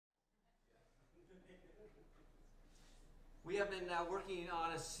We have been working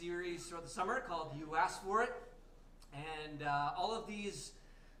on a series throughout the summer called You Asked For It. And all of these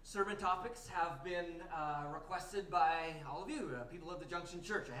sermon topics have been requested by all of you, people of the Junction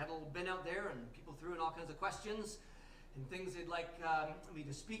Church. I had a little bin out there and people threw in all kinds of questions and things they'd like me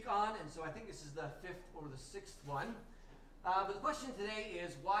to speak on. And so I think this is the fifth or the sixth one. But the question today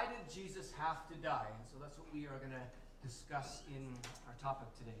is, why did Jesus have to die? And so that's what we are going to discuss in our topic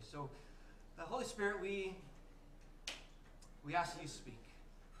today. So, Holy Spirit, we ask you to speak.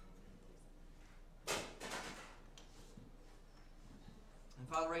 And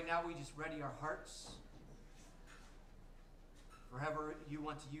Father, right now we just ready our hearts for however you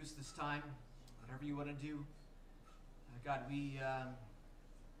want to use this time, whatever you want to do. God, we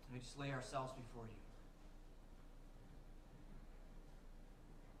just lay ourselves before you.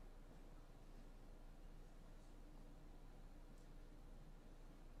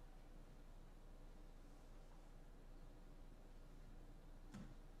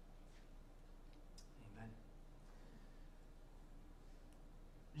 Amen.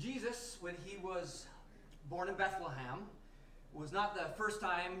 Jesus, when he was born in Bethlehem, was not the first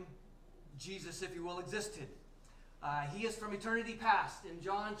time Jesus, if you will, existed. He is from eternity past. In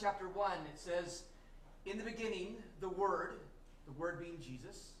John chapter 1, it says, in the beginning, the Word being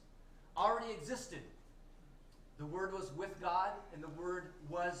Jesus, already existed. The Word was with God, and the Word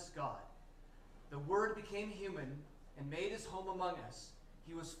was God. The Word became human and made his home among us.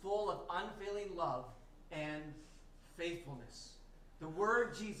 He was full of unfailing love and faithfulness. The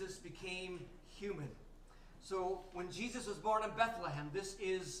Word, Jesus, became human. So when Jesus was born in Bethlehem, this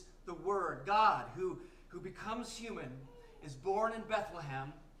is the Word, God, who becomes human, is born in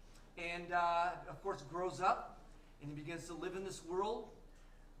Bethlehem, and of course grows up, and he begins to live in this world.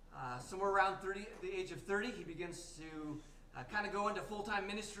 Somewhere around the age of 30, he begins to kind of go into full-time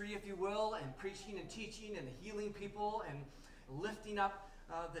ministry, if you will, and preaching and teaching and healing people and lifting up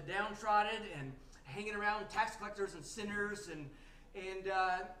the downtrodden and hanging around tax collectors and sinners, and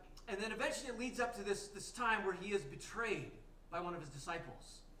then eventually it leads up to this time where he is betrayed by one of his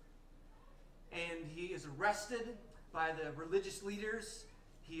disciples. And he is arrested by the religious leaders.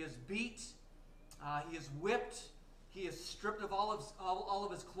 He is beat. He is whipped. He is stripped of all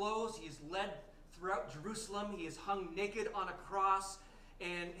of his clothes. He is led throughout Jerusalem. He is hung naked on a cross,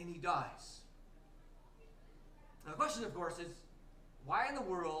 and he dies. Now the question, of course, is why in the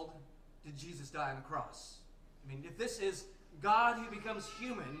world did Jesus die on the cross? I mean, if this is God who becomes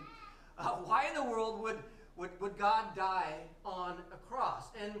human, why in the world would God die on a cross?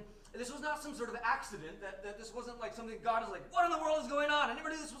 And this was not some sort of accident, that this wasn't like something God is like, what in the world is going on? I never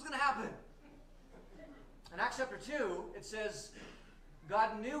knew this was going to happen. In Acts chapter 2, it says,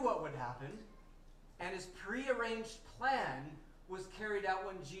 God knew what would happen, and his prearranged plan was carried out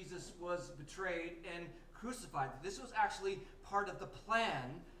when Jesus was betrayed and crucified. This was actually part of the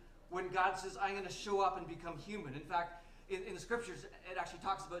plan when God says, I'm going to show up and become human. In fact, in the scriptures, it actually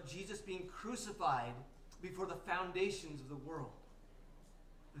talks about Jesus being crucified before the foundations of the world.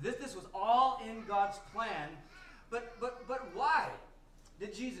 This was all in God's plan. But why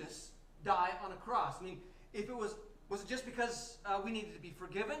did Jesus die on a cross? I mean, if it was it just because we needed to be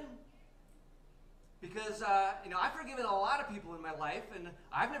forgiven? Because, I've forgiven a lot of people in my life, and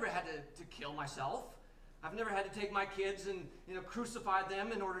I've never had to kill myself. I've never had to take my kids and, crucify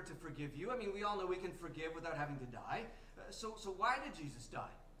them in order to forgive you. I mean, we all know we can forgive without having to die. So why did Jesus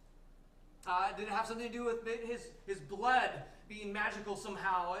die? Did it have something to do with his blood being magical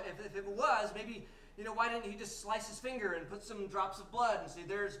somehow? If it was, maybe, why didn't he just slice his finger and put some drops of blood and say,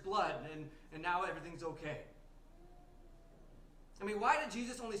 there's blood, and now everything's okay? I mean, why did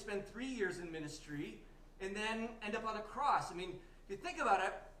Jesus only spend 3 years in ministry and then end up on a cross? I mean, if you think about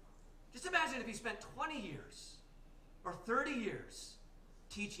it, just imagine if he spent 20 years or 30 years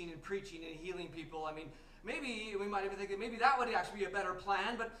teaching and preaching and healing people. I mean, maybe we might even think that maybe that would actually be a better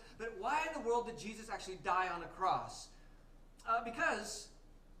plan, but why in the world did Jesus actually die on a cross? Because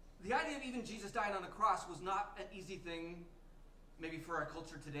the idea of even Jesus dying on the cross was not an easy thing, maybe for our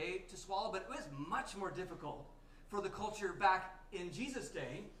culture today to swallow, but it was much more difficult for the culture back in Jesus'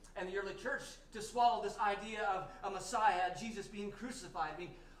 day and the early church to swallow this idea of a Messiah, Jesus being crucified. I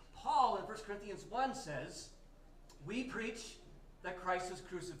mean, Paul in 1 Corinthians 1 says, we preach that Christ was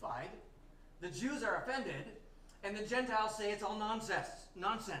crucified. The Jews are offended, and the Gentiles say it's all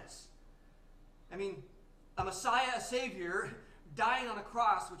nonsense. I mean, a Messiah, a Savior, dying on a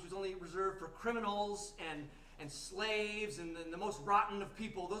cross, which was only reserved for criminals and slaves and the most rotten of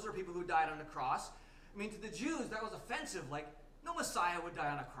people. Those are people who died on a cross. I mean, to the Jews, that was offensive. Like, no Messiah would die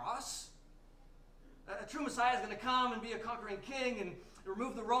on a cross. A true Messiah is going to come and be a conquering king,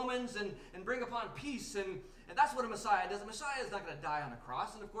 remove the Romans and bring upon peace. And that's what a Messiah does. A Messiah is not going to die on a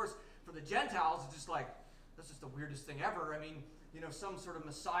cross. And of course, for the Gentiles, it's just like, that's just the weirdest thing ever. I mean, some sort of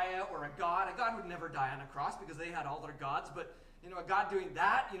Messiah or a God. A God would never die on a cross because they had all their gods. But, a God doing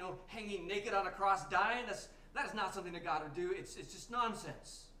that, hanging naked on a cross, dying, that is not something that God would do. It's just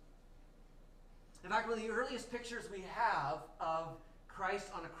nonsense. In fact, one of the earliest pictures we have of Christ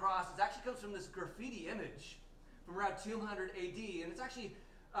on a cross, it actually comes from this graffiti image from around 200 AD. And it's actually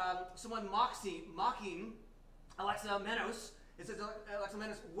someone mocking Alexamenos. It says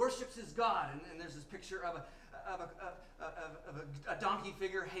Alexamenos worships his God. And there's this picture of a donkey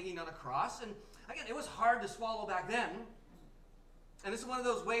figure hanging on a cross. And again, it was hard to swallow back then. And this is one of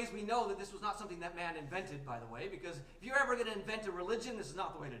those ways we know that this was not something that man invented, by the way, because if you're ever going to invent a religion, this is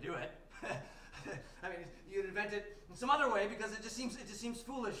not the way to do it. I mean, you could invent it in some other way because it just seems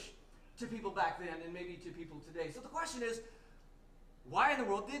foolish to people back then and maybe to people today. So the question is, why in the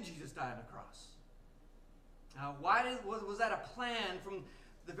world did Jesus die on the cross? Was that a plan from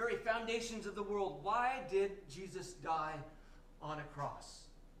the very foundations of the world? Why did Jesus die on a cross?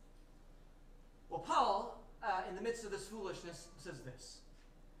 Well, Paul, in the midst of this foolishness, says this: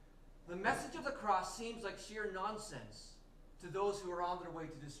 the message of the cross seems like sheer nonsense to those who are on their way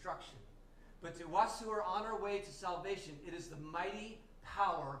to destruction. But to us who are on our way to salvation, it is the mighty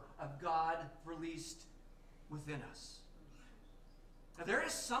power of God released within us. Now, there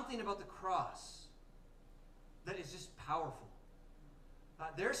is something about the cross that is just powerful.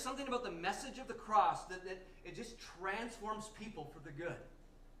 There's something about the message of the cross that it just transforms people for the good.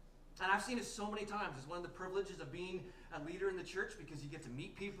 And I've seen it so many times. It's one of the privileges of being a leader in the church, because you get to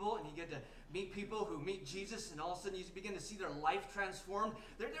meet people, and you get to meet people who meet Jesus, and all of a sudden you begin to see their life transformed.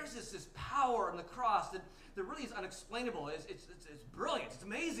 There's this power in the cross that really is unexplainable. It's brilliant. It's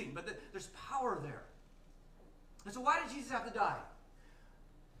amazing, but there's power there. And so why did Jesus have to die?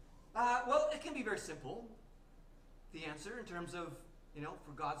 Well, it can be very simple, the answer, in terms of,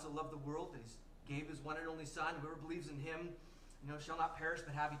 for God so loved the world that he gave his one and only Son. Whoever believes in him, shall not perish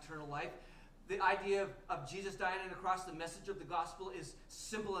but have eternal life. The idea of Jesus dying on the cross, the message of the gospel, is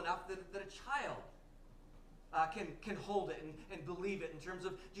simple enough that a child can hold it and believe it. In terms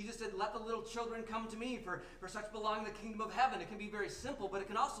of, Jesus said, let the little children come to me, for such belong the kingdom of heaven. It can be very simple, but it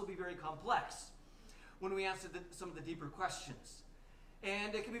can also be very complex when we answer some of the deeper questions.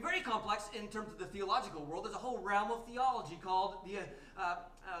 And it can be very complex in terms of the theological world. There's a whole realm of theology called the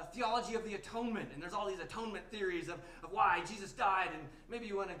theology of the atonement. And there's all these atonement theories of why Jesus died. And maybe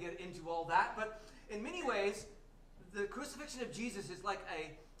you want to get into all that. But in many ways, the crucifixion of Jesus is like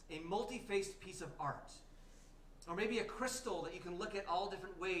a multi-faced piece of art. Or maybe a crystal that you can look at all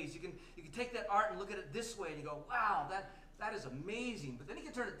different ways. You can take that art and look at it this way and you go, wow, that is amazing. But then you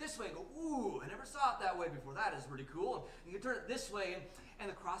can turn it this way and go, ooh, I never saw it that way before. That is pretty cool. And you can turn it this way, and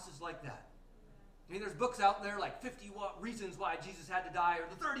the cross is like that. I mean, there's books out there like 50 reasons why Jesus had to die, or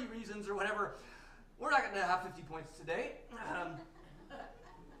the 30 reasons, or whatever. We're not going to have 50 points today.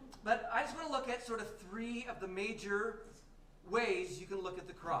 But I just want to look at sort of 3 of the major ways you can look at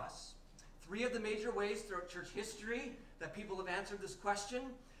the cross. 3 of the major ways throughout church history that people have answered this question.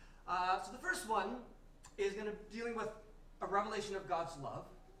 So the first one is going to be dealing with a revelation of God's love.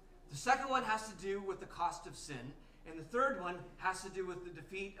 The second one has to do with the cost of sin. And the third one has to do with the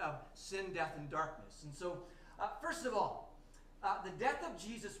defeat of sin, death, and darkness. And so, first of all, the death of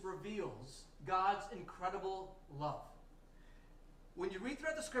Jesus reveals God's incredible love. When you read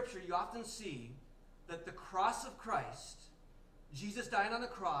throughout the scripture, you often see that the cross of Christ, Jesus dying on the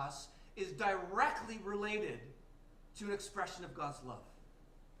cross, is directly related to an expression of God's love.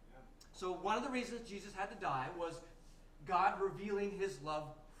 So one of the reasons Jesus had to die was God revealing his love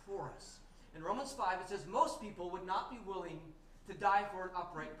for us. In Romans 5, it says, most people would not be willing to die for an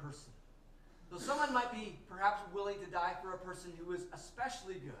upright person. Though someone might be perhaps willing to die for a person who is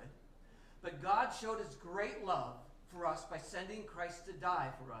especially good, but God showed his great love for us by sending Christ to die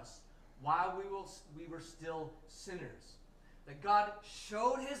for us while we were still sinners. That God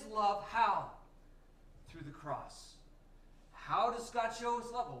showed his love how? Through the cross. How does God show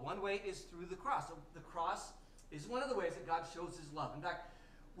his love? Well, one way is through the cross. So the cross is one of the ways that God shows his love. In fact,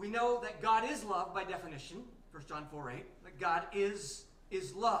 we know that God is love by definition, 1 John 4:8, that God is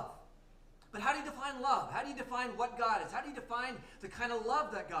love. But how do you define love? How do you define what God is? How do you define the kind of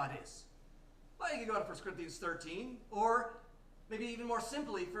love that God is? Well, you can go to 1 Corinthians 13, or maybe even more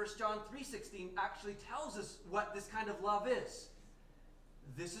simply, 1 John 3:16 actually tells us what this kind of love is.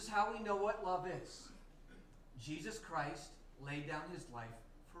 This is how we know what love is. Jesus Christ laid down his life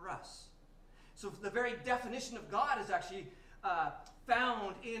for us. So the very definition of God is actually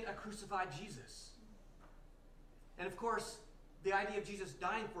found in a crucified Jesus. And of course, the idea of Jesus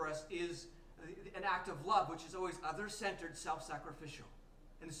dying for us is an act of love, which is always other-centered, self-sacrificial.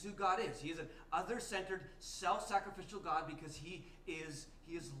 And this is who God is. He is an other-centered, self-sacrificial God because he is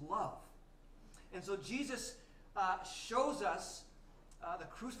love. And so Jesus shows us, the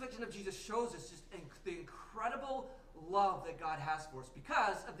crucifixion of Jesus shows us just the incredible love that God has for us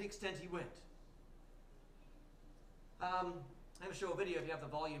because of the extent he went. I'm going to show a video if you have the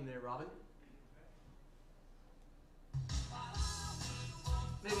volume there, Robin.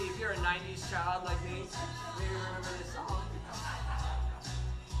 Maybe if you're a 90s child like me, maybe you remember this song.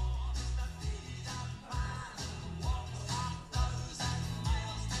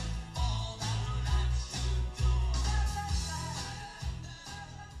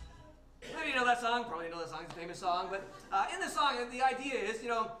 Maybe you know that song, probably know that song, it's a famous song, but in the song, the idea is,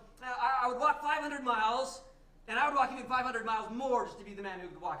 I would walk 500 miles, and I would walk even 500 miles more just to be the man who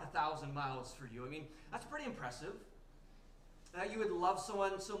would walk 1,000 miles for you. I mean, that's pretty impressive. That you would love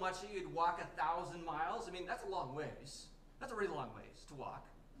someone so much that you'd walk 1,000 miles. I mean, that's a long ways. That's a really long ways to walk.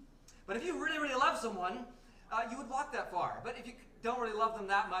 But if you really, really love someone, you would walk that far. But if you don't really love them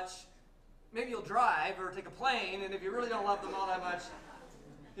that much, maybe you'll drive or take a plane. And if you really don't love them all that much,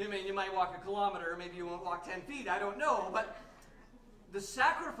 you might walk 1 kilometer. Maybe you won't walk 10 feet. I don't know. But the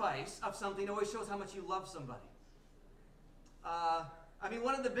sacrifice of something always shows how much you love somebody.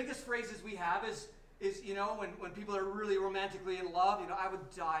 One of the biggest phrases we have is when people are really romantically in love, I would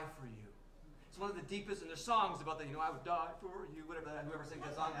die for you. It's one of the deepest, and there's songs about that, I would die for you, whatever that, whoever sings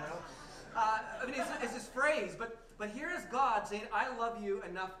that song, I don't know. It's this phrase, but here is God saying, I love you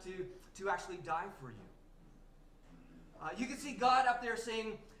enough to actually die for you. You can see God up there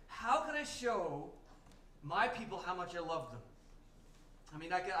saying, how can I show my people how much I love them?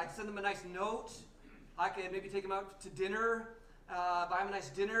 I could send them a nice note. I could maybe take them out to dinner, buy them a nice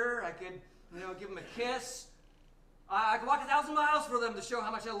dinner. I could give them a kiss. I could walk 1,000 miles for them to show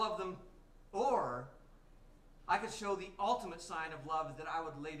how much I love them. Or I could show the ultimate sign of love that I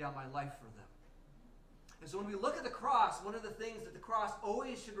would lay down my life for them. And so when we look at the cross, one of the things that the cross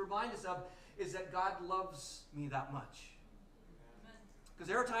always should remind us of is that God loves me that much. Because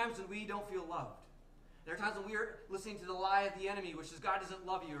there are times when we don't feel loved. There are times when we are listening to the lie of the enemy, which is God doesn't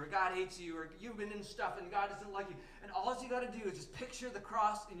love you, or God hates you, or you've been in stuff and God doesn't like you. And all you got to do is just picture the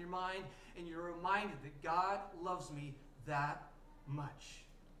cross in your mind, and you're reminded that God loves me that much.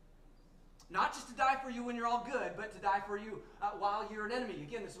 Not just to die for you when you're all good, but to die for you while you're an enemy.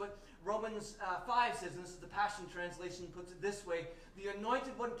 Again, this is what Romans 5 says, and this is the Passion Translation, puts it this way. The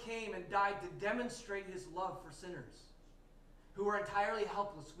Anointed One came and died to demonstrate his love for sinners who are entirely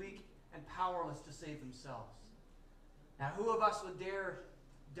helpless, weak, and powerless to save themselves. Now, who of us would dare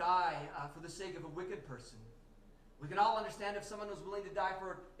die for the sake of a wicked person? We can all understand if someone was willing to die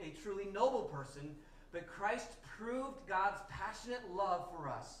for a truly noble person, but Christ proved God's passionate love for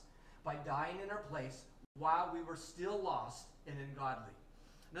us by dying in our place while we were still lost and ungodly.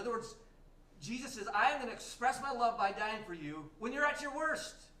 In other words, Jesus says, I am going to express my love by dying for you when you're at your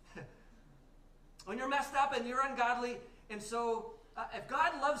worst. When you're messed up and you're ungodly. And so, if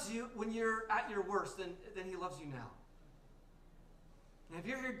God loves you when you're at your worst, then he loves you now. And if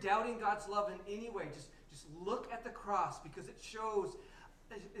you're here doubting God's love in any way, just look at the cross, because it shows,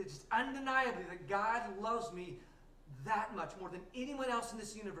 it's undeniably that God loves me that much, more than anyone else in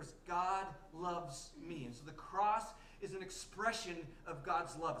this universe. God loves me. And so the cross is an expression of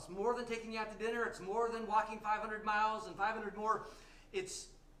God's love. It's more than taking you out to dinner. It's more than walking 500 miles and 500 more. It's,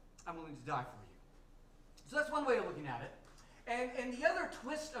 I'm willing to die for you. So that's one way of looking at it. And the other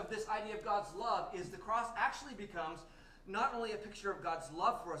twist of this idea of God's love is the cross actually becomes not only a picture of God's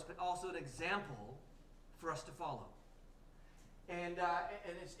love for us, but also an example for us to follow. And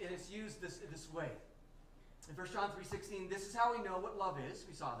it's used this way. In 1 John 3:16, this is how we know what love is.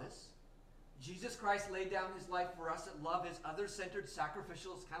 We saw this. Jesus Christ laid down his life for us. That love is other-centered,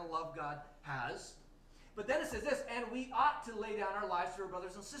 sacrificial. It's the kind of love God has. But then it says this, and we ought to lay down our lives for our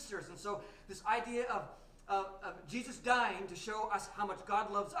brothers and sisters. And so this idea of Jesus dying to show us how much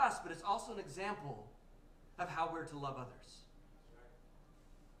God loves us, but it's also an example of how we're to love others.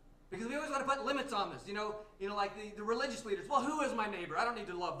 Because we always want to put limits on this. Like the religious leaders. Well, who is my neighbor? I don't need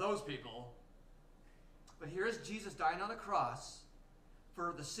to love those people. But here is Jesus dying on the cross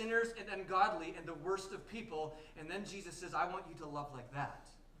for the sinners and ungodly and the worst of people. And then Jesus says, I want you to love like that.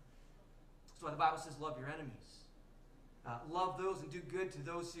 That's why the Bible says, love your enemies. Love those and do good to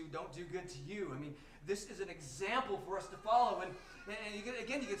those who don't do good to you. This is an example for us to follow. And you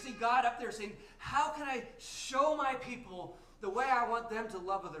can see God up there saying, how can I show my people the way I want them to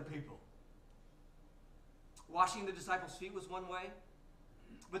love other people? Washing the disciples' feet was one way.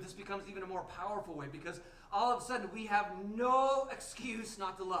 But this becomes even a more powerful way, because all of a sudden we have no excuse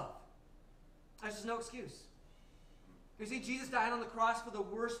not to love. There's just no excuse. You see, Jesus died on the cross for the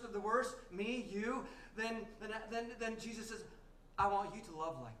worst of the worst, me, you. Then Jesus says, I want you to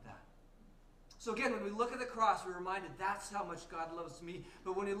love like that. So again, when we look at the cross, we're reminded that's how much God loves me.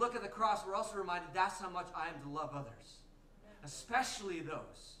 But when we look at the cross, we're also reminded that's how much I am to love others. Especially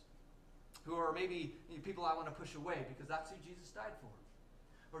those who are maybe people I want to push away, because that's who Jesus died for.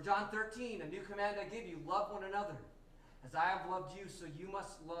 Or John 13, a new command I give you, love one another. As I have loved you, so you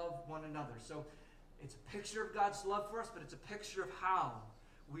must love one another. So it's a picture of God's love for us, but it's a picture of how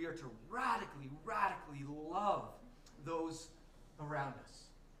we are to radically, radically love those around us.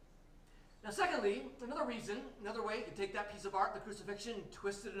 Now, secondly, another reason, another way, you could take that piece of art, the crucifixion, and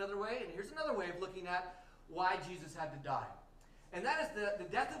twist it another way. And here's another way of looking at why Jesus had to die. And that is the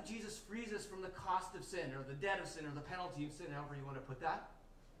death of Jesus frees us from the cost of sin, or the debt of sin, or the penalty of sin, however you want to put that.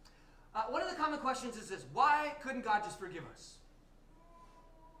 One of the common questions is this: why couldn't God just forgive us?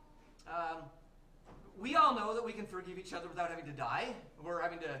 We all know that we can forgive each other without having to die, or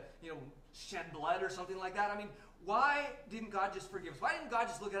having to, shed blood or something like that. I mean, why didn't God just forgive us? Why didn't God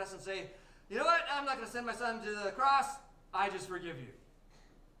just look at us and say, you know what, I'm not going to send my son to the cross, I just forgive you.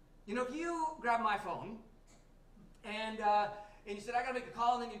 If you grab my phone, and you said, I got to make a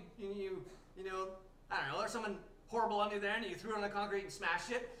call, and then you I don't know, there's someone horrible under there, and you threw it on the concrete and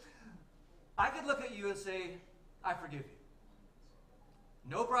smashed it, I could look at you and say, I forgive you.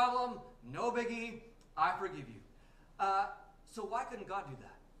 No problem, no biggie, I forgive you. So why couldn't God do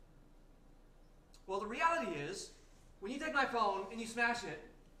that? Well, the reality is, when you take my phone and you smash it,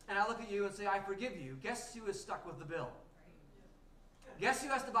 and I look at you and say, I forgive you, guess who is stuck with the bill? Guess who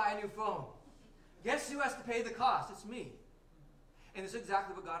has to buy a new phone? Guess who has to pay the cost? It's me. And it's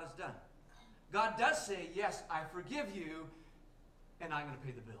exactly what God has done. God does say, yes, I forgive you, and I'm going to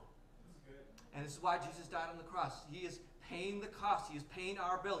pay the bill. And this is why Jesus died on the cross. He is paying the cost. He is paying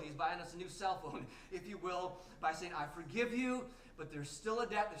our bill. He's buying us a new cell phone, if you will, by saying, I forgive you, but there's still a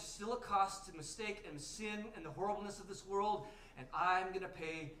debt, there's still a cost to mistake and sin and the horribleness of this world, and I'm going to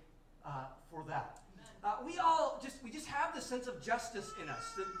pay for that. We just have this sense of justice in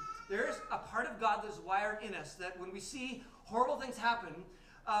us. That there's a part of God that's wired in us that when we see horrible things happen,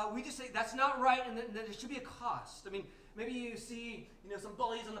 we just say, that's not right, and that there should be a cost. I mean, maybe you see, some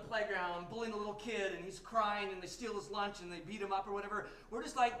bullies on the playground bullying a little kid, and he's crying, and they steal his lunch, and they beat him up or whatever. We're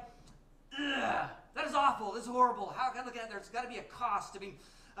just like, ugh, that is awful. This is horrible. How can I look at it? There's got to be a cost.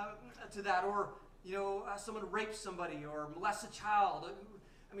 To that. Or, someone rapes somebody or molests a child.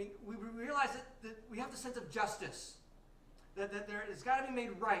 We realize that we have the sense of justice. That it's got to be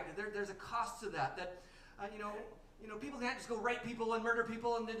made right. That there's a cost to that. That, people can't just go rape people and murder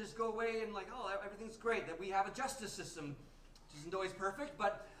people and then just go away and everything's great. That we have a justice system, which isn't always perfect,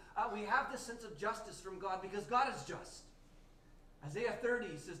 but we have this sense of justice from God because God is just. Isaiah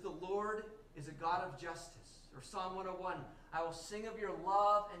 30 says, the Lord is a God of justice. Or Psalm 101, I will sing of your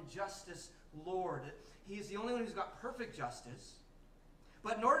love and justice, Lord. He is the only one who's got perfect justice.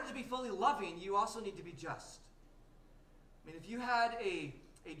 But in order to be fully loving, you also need to be just. If you had a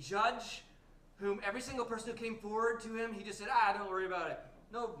judge whom every single person who came forward to him, he just said, don't worry about it.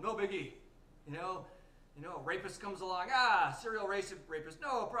 No biggie. A rapist comes along, serial rapist,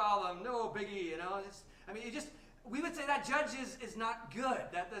 no problem, no biggie, we would say that judge is not good.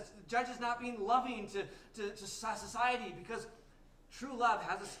 That the judge is not being loving to society, because true love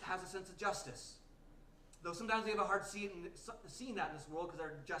has a sense of justice. Though sometimes we have a hard seeing that in this world, because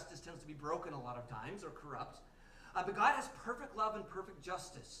our justice tends to be broken a lot of times or corrupt. But God has perfect love and perfect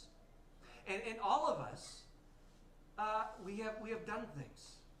justice. And all of us, we have done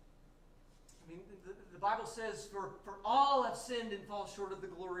things. The Bible says, for all have sinned and fall short of the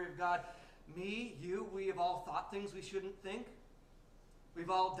glory of God. Me, you, we have all thought things we shouldn't think. We've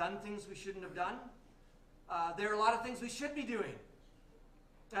all done things we shouldn't have done. There are a lot of things we should be doing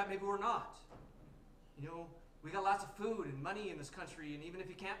that maybe we're not. We got lots of food and money in this country, and even if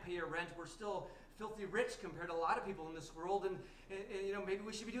you can't pay your rent, we're still filthy rich compared to a lot of people in this world, and maybe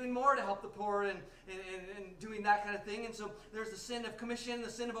we should be doing more to help the poor and doing that kind of thing. And so there's the sin of commission, the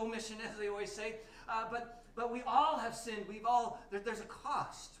sin of omission, as they always say. But we all have sinned. There's a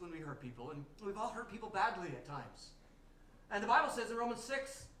cost when we hurt people, and we've all hurt people badly at times. And the Bible says in Romans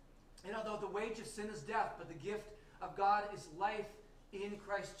 6, though the wage of sin is death, but the gift of God is life in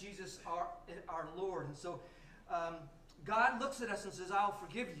Christ Jesus our Lord. And so God looks at us and says, I'll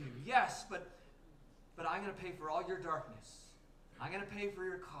forgive you. Yes, but I'm going to pay for all your darkness. I'm going to pay for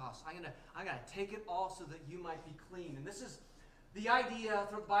your cost. I'm going to take it all so that you might be clean. And this is the idea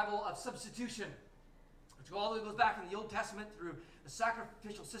through the Bible of substitution, which all goes back in the Old Testament through the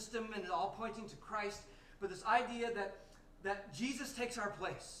sacrificial system, and all pointing to Christ. but this idea that Jesus takes our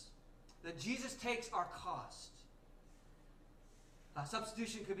place, that Jesus takes our cost.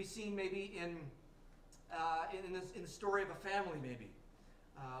 Substitution could be seen maybe in the story of a family, maybe,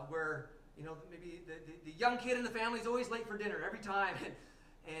 where maybe the young kid in the family is always late for dinner every time,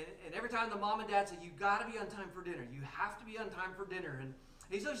 and every time the mom and dad say, "You got to be on time for dinner. You have to be on time for dinner." And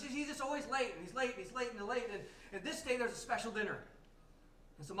he's just always late, and he's late, and he's late, and he's late. And this day there's a special dinner,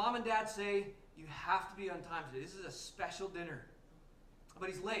 and so mom and dad say, "You have to be on time today. This is a special dinner." But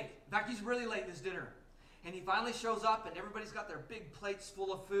he's late. In fact, he's really late this dinner. And he finally shows up, and everybody's got their big plates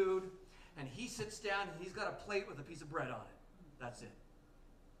full of food, and he sits down, and he's got a plate with a piece of bread on it. That's it.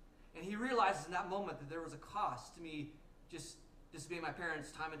 And he realizes in that moment that there was a cost to me just being my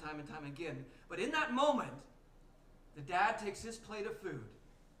parents time and time and time again. But in that moment, the dad takes his plate of food,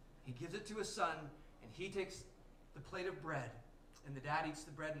 he gives it to his son, and he takes the plate of bread, and the dad eats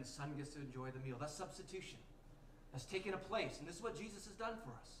the bread, and the son gets to enjoy the meal. That's substitution. That's taking a place, and this is what Jesus has done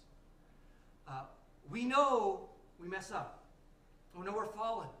for us. We know we mess up. We know we're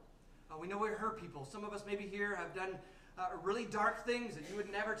fallen. We know we hurt people. Some of us maybe here have done really dark things that you would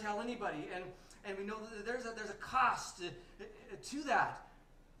never tell anybody, and we know that there's a cost to that.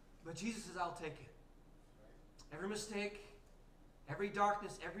 But Jesus says, "I'll take it. Every mistake, every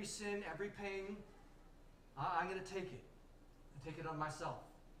darkness, every sin, every pain, I'm going to take it. I take it on myself."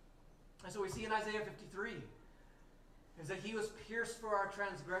 And so we see in Isaiah 53 is that he was pierced for our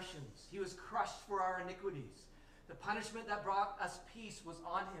transgressions. He was crushed for our iniquities. The punishment that brought us peace was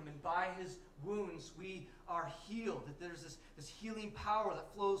on him, and by his wounds we are healed. That there's this healing power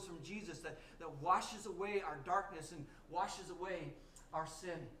that flows from Jesus that washes away our darkness and washes away our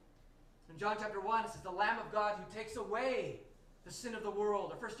sin. In John chapter 1, it says, "The Lamb of God who takes away the sin of the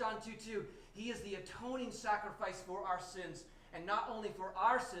world." Or 1 John 2:2, "He is the atoning sacrifice for our sins, and not only for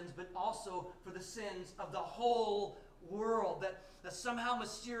our sins, but also for the sins of the whole world." That somehow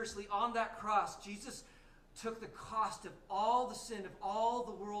mysteriously on that cross, Jesus took the cost of all the sin of all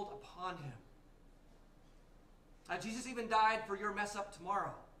the world upon him. Jesus even died for your mess up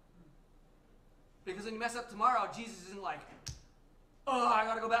tomorrow. Because when you mess up tomorrow, Jesus isn't like, "Oh, I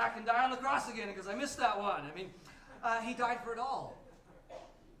got to go back and die on the cross again because I missed that one." I mean, he died for it all.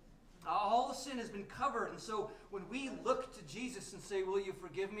 All the sin has been covered. And so when we look to Jesus and say, "Will you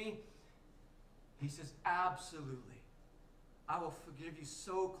forgive me?" He says, "Absolutely. I will forgive you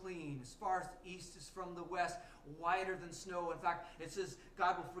so clean, as far as the east is from the west, whiter than snow." In fact, it says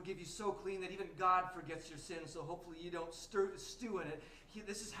God will forgive you so clean that even God forgets your sin, so hopefully you don't stew in it.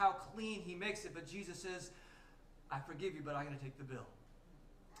 This is how clean he makes it. But Jesus says, "I forgive you, but I'm going to take the bill."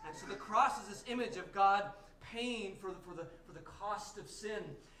 And so the cross is this image of God paying for the cost of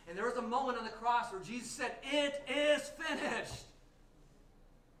sin. And there was a moment on the cross where Jesus said, "It is finished."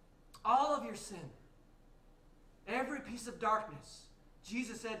 All of your sin. Every piece of darkness.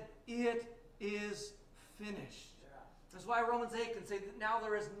 Jesus said, "It is finished." Yeah. That's why Romans 8 can say that now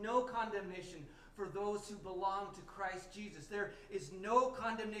there is no condemnation for those who belong to Christ Jesus. There is no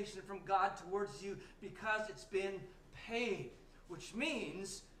condemnation from God towards you because it's been paid, which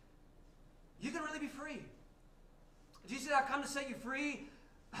means you can really be free. Jesus said, "I've come to set you free,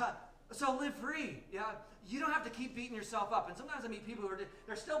 so live free." Yeah. You don't have to keep beating yourself up. And sometimes I meet people who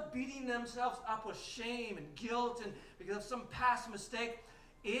they're still beating themselves up with shame and guilt and because of some past mistake.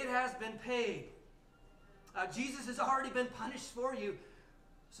 It has been paid. Jesus has already been punished for you,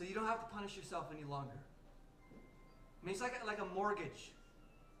 so you don't have to punish yourself any longer. I mean, it's like a mortgage.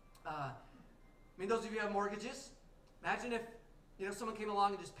 Those of you who have mortgages, imagine if someone came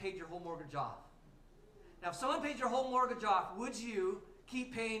along and just paid your whole mortgage off. Now, if someone paid your whole mortgage off, would you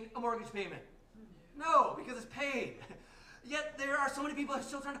keep paying a mortgage payment? No, because it's paid. Yet there are so many people who are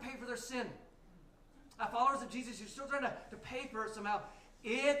still trying to pay for their sin. Followers of Jesus, you're still trying to pay for it somehow.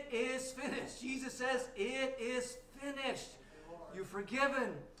 It is finished. Jesus says, "It is finished." You're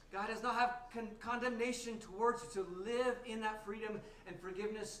forgiven. God does not have condemnation towards you to live in that freedom and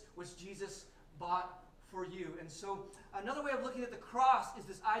forgiveness which Jesus bought for you. And so another way of looking at the cross is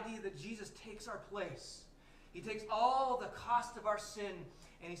this idea that Jesus takes our place. He takes all the cost of our sin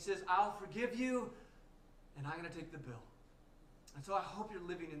and he says, "I'll forgive you and I'm going to take the bill." And so I hope you're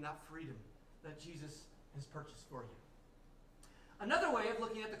living in that freedom that Jesus has purchased for you. Another way of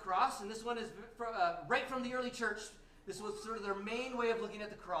looking at the cross, and this one is right from the early church. This was sort of their main way of looking at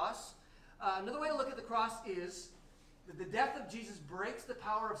the cross. Another way to look at the cross is that the death of Jesus breaks the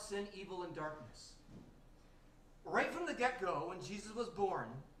power of sin, evil, and darkness. Right from the get-go, when Jesus was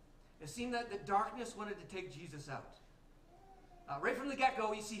born, it seemed that the darkness wanted to take Jesus out. Right from the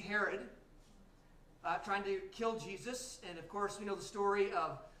get-go, you see Herod trying to kill Jesus. And of course, we know the story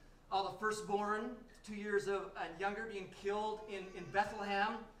of all the firstborn 2 years and younger, being killed in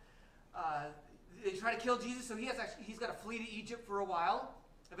Bethlehem. They try to kill Jesus, so he's got to flee to Egypt for a while.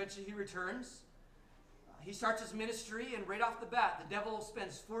 Eventually he returns. He starts his ministry, and right off the bat, the devil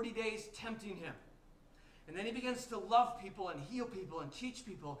spends 40 days tempting him. And then he begins to love people and heal people and teach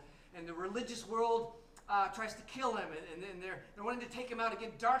people. And the religious world tries to kill him, and they're wanting to take him out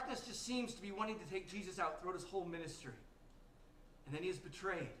again. Darkness just seems to be wanting to take Jesus out throughout his whole ministry. And then he is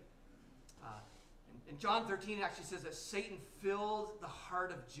betrayed. And John 13 actually says that Satan filled the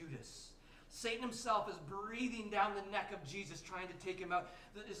heart of Judas. Satan himself is breathing down the neck of Jesus, trying to take him out.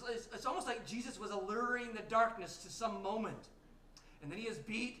 It's almost like Jesus was alluring the darkness to some moment. And then he is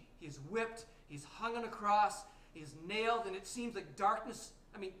beat, he is whipped, he's hung on a cross, he is nailed, and it seems like darkness,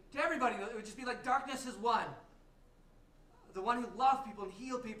 to everybody, it would just be like darkness has won. The one who loved people and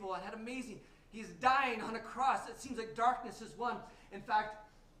healed people and had amazing, he's dying on a cross. It seems like darkness has won. In fact,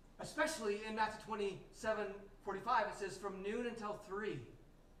 especially in Matthew 27:45, it says, from noon until 3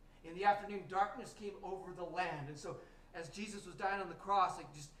 in the afternoon, darkness came over the land. And so as Jesus was dying on the cross,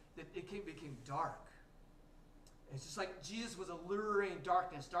 it became dark. It's just like Jesus was alluring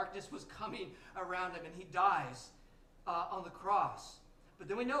darkness. Darkness was coming around him, and he dies on the cross. But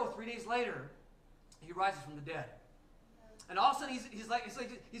then we know 3 days later, he rises from the dead. And all of a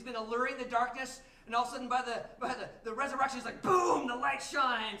sudden, he's been alluring the darkness, and all of a sudden, by the resurrection, it's like, boom, the light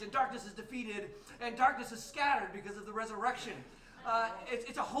shines, and darkness is defeated, and darkness is scattered because of the resurrection.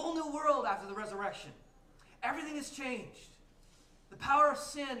 It's a whole new world after the resurrection. Everything has changed. The power of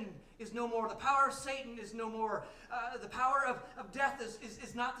sin is no more. The power of Satan is no more. The power of death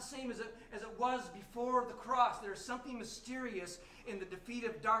is not the same as it was before the cross. There is something mysterious in the defeat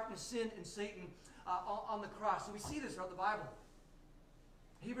of darkness, sin, and Satan on the cross. So we see this throughout the Bible.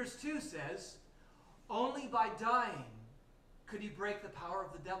 Hebrews 2 says, only by dying could he break the power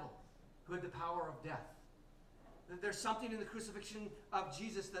of the devil, who had the power of death. There's something in the crucifixion of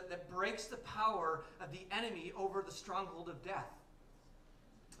Jesus that breaks the power of the enemy over the stronghold of death.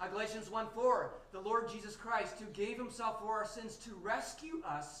 Galatians 1:4, the Lord Jesus Christ, who gave himself for our sins to rescue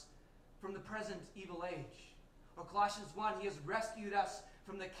us from the present evil age. Or Colossians 1, he has rescued us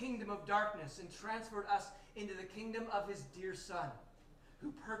from the kingdom of darkness and transferred us into the kingdom of his dear Son,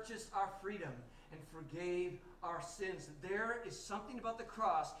 who purchased our freedom and forgave our sins. There is something about the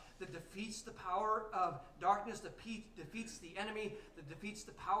cross that defeats the power of darkness, defeats the enemy, that defeats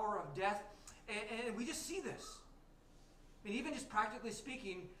the power of death. And we just see this. Even just practically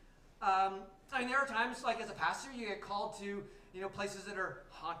speaking, there are times, like as a pastor, you get called to places that are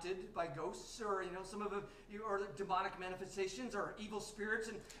haunted by ghosts, or some of or demonic manifestations or evil spirits,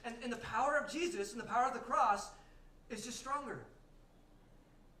 and the power of Jesus and the power of the cross is just stronger.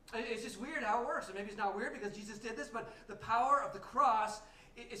 It's just weird how it works. And maybe it's not weird because Jesus did this, but the power of the cross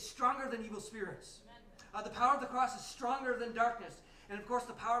is stronger than evil spirits. The power of the cross is stronger than darkness. And of course,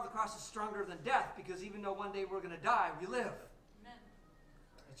 the power of the cross is stronger than death, because even though one day we're going to die, we live. Amen.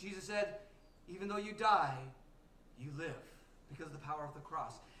 As Jesus said, even though you die, you live, because of the power of the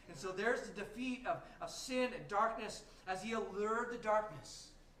cross. And so there's the defeat of sin and darkness as he allured the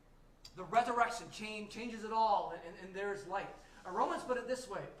darkness. The resurrection changes it all, and there's light. Romans puts it this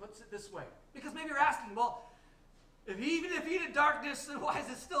way. Because maybe you're asking, well, if he even defeated darkness, then why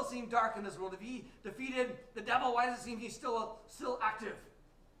does it still seem dark in this world? If he defeated the devil, why does it seem he's still active?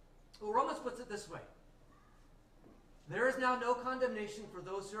 Well, Romans puts it this way. There is now no condemnation for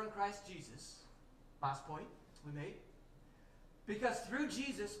those who are in Christ Jesus. Last point we made. Because through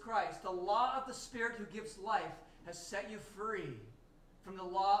Jesus Christ, the law of the Spirit who gives life has set you free from the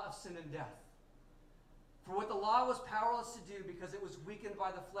law of sin and death. For what the law was powerless to do because it was weakened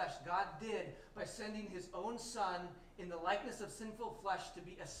by the flesh, God did by sending his own Son in the likeness of sinful flesh to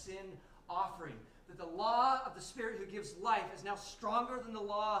be a sin offering. That the law of the Spirit who gives life is now stronger than the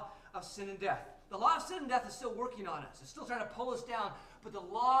law of sin and death. The law of sin and death is still working on us. It's still trying to pull us down. But the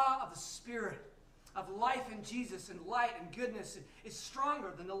law of the Spirit, of life in Jesus and light and goodness, is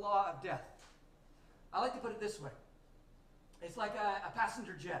stronger than the law of death. I like to put it this way. It's like a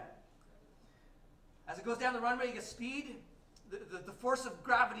passenger jet. As it goes down the runway, you get speed. The force of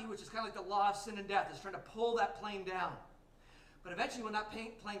gravity, which is kind of like the law of sin and death, is trying to pull that plane down. But eventually, when that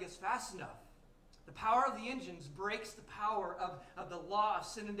plane gets fast enough, the power of the engines breaks the power of the law of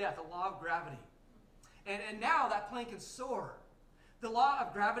sin and death, the law of gravity. And now that plane can soar. The law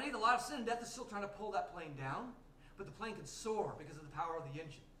of gravity, the law of sin and death is still trying to pull that plane down, but the plane can soar because of the power of the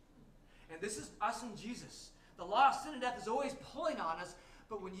engine. And this is us and Jesus. The law of sin and death is always pulling on us,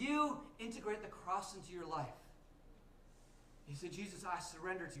 but when you integrate the cross into your life, You say, Jesus, I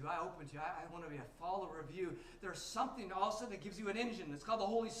surrender to you. I open to you. I want to be a follower of you. There's something also that gives you an engine. It's called the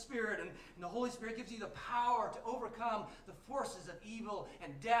Holy Spirit. And the Holy Spirit gives you the power to overcome the forces of evil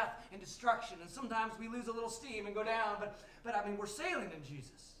and death and destruction. And sometimes we lose a little steam and go down. But I mean, we're sailing in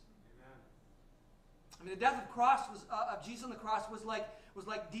Jesus. Amen. I mean, the death of Jesus on the cross was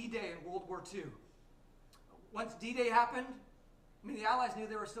like D-Day in World War II. Once D-Day happened, I mean, the Allies knew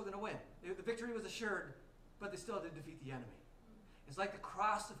they were still going to win. The victory was assured, but they still had to defeat the enemy. It's like the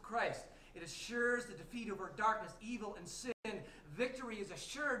cross of Christ. It assures the defeat over darkness, evil, and sin. Victory is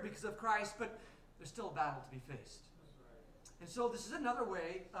assured because of Christ, but there's still a battle to be faced. And so this is another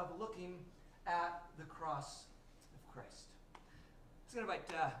way of looking at the cross of Christ. Let's invite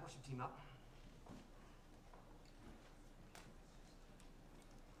worship team up.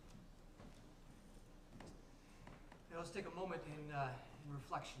 Now let's take a moment in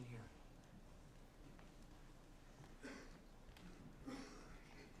reflection here.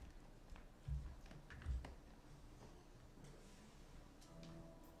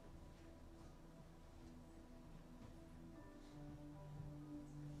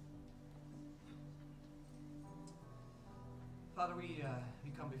 Father, we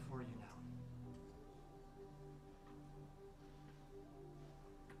come before you now.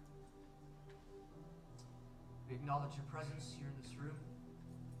 We acknowledge your presence here in this room.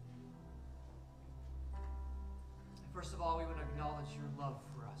 And first of all, we want to acknowledge your love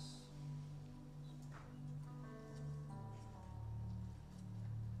for us.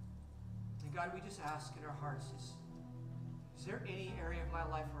 And God, we just ask in our hearts, is there any area of my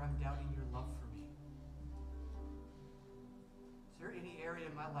life where I'm doubting your love for me? Is there any area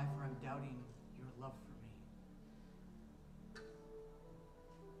in my life where I'm doubting your love for me?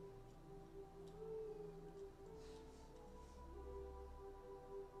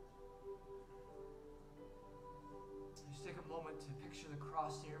 Just take a moment to picture the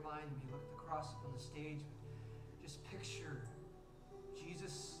cross in your mind. When you look at the cross up on the stage, just picture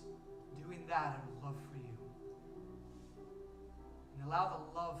Jesus doing that out of love for you. And allow the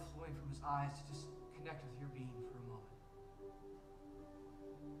love flowing from his eyes to just connect with your being for a moment.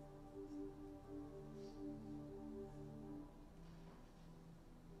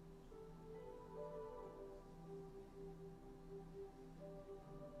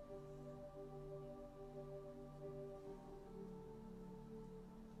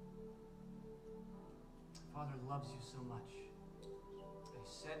 Father loves you so much that he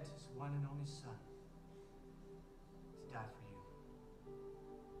sent his one and only Son to die for you.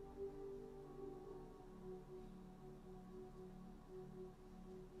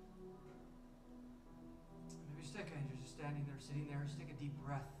 Maybe just take you're just standing there, sitting there, just take a deep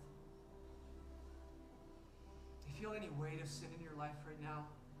breath. Do you feel any weight of sin in your life right now?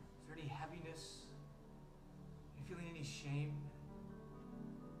 Is there any heaviness? Are you feeling any shame?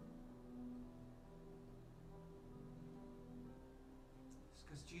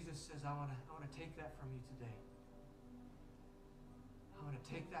 Because Jesus says, I want to take that from you today. I want to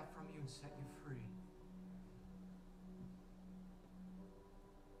take that from you and set you free.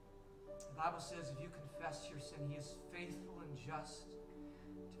 The Bible says if you confess your sin, he is faithful and just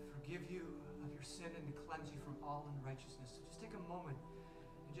to forgive you of your sin and to cleanse you from all unrighteousness. So just take a moment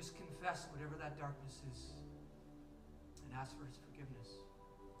and just confess whatever that darkness is and ask for his forgiveness.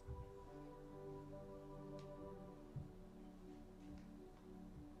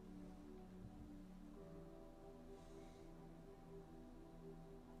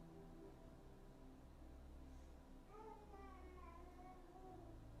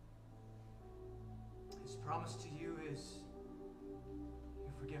 His promise to you is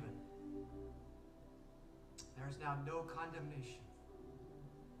you're forgiven. There is now no condemnation.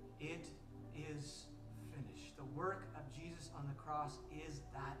 It is finished. The work of Jesus on the cross is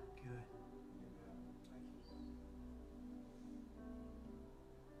that good.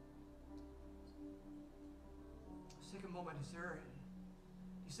 Let's take a moment. Do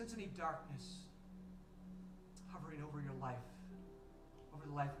you sense any darkness hovering over your life, over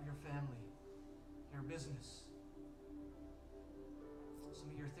the life of your family, your business? Some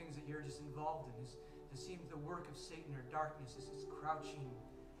of your things that you're just involved in. It seems the work of Satan or darkness is crouching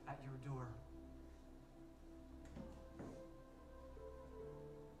at your door.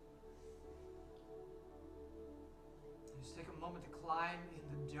 Just take a moment to climb in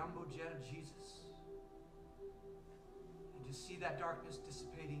the jumbo jet of Jesus and just see that darkness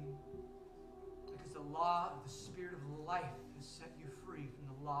dissipating, because the law of the Spirit of life has set you free from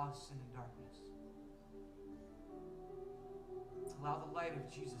the law of sin and darkness. Allow the light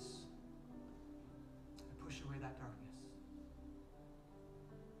of Jesus to push away that darkness.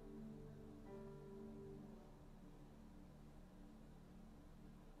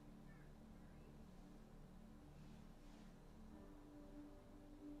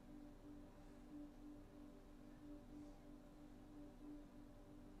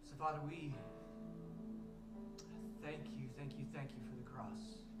 Father, we thank you for the cross.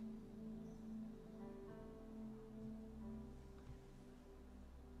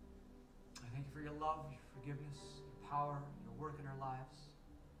 I thank you for your love, your forgiveness, your power, your work in our lives.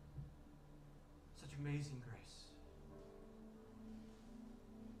 Such amazing grace.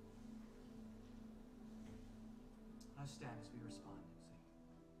 Let's stand as we respond.